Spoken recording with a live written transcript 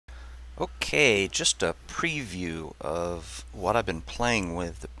Okay, just a preview of what I've been playing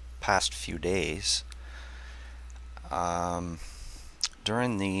with the past few days. Um,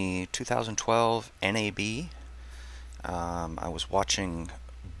 During the 2012 NAB, I was watching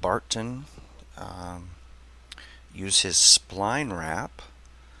Barton um, use his spline wrap,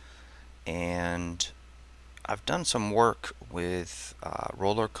 and I've done some work with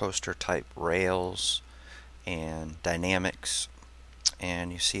roller coaster type rails and dynamics.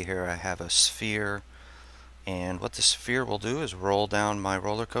 And you see here I have a sphere, and what the sphere will do is roll down my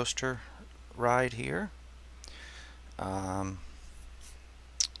roller coaster ride here. Um,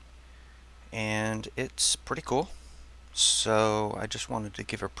 and it's pretty cool. So I just wanted to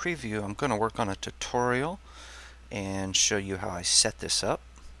give a preview. I'm going to work on a tutorial and show you how I set this up.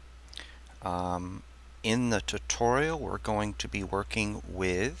 Um, in the tutorial, we're going to be working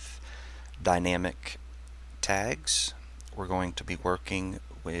with dynamic tags. We're going to be working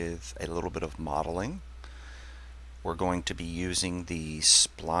with a little bit of modeling. We're going to be using the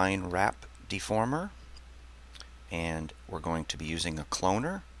spline wrap deformer, and we're going to be using a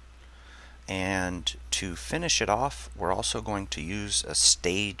cloner. And to finish it off, we're also going to use a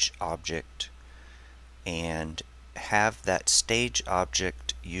stage object and have that stage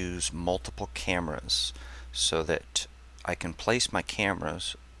object use multiple cameras so that I can place my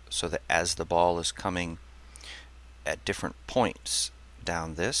cameras so that as the ball is coming at different points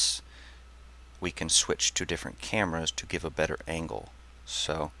down this, we can switch to different cameras to give a better angle.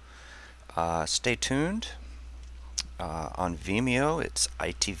 So stay tuned. On Vimeo, it's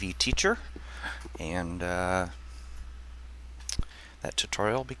ITV Teacher, and that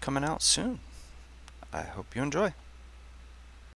tutorial will be coming out soon. I hope you enjoy.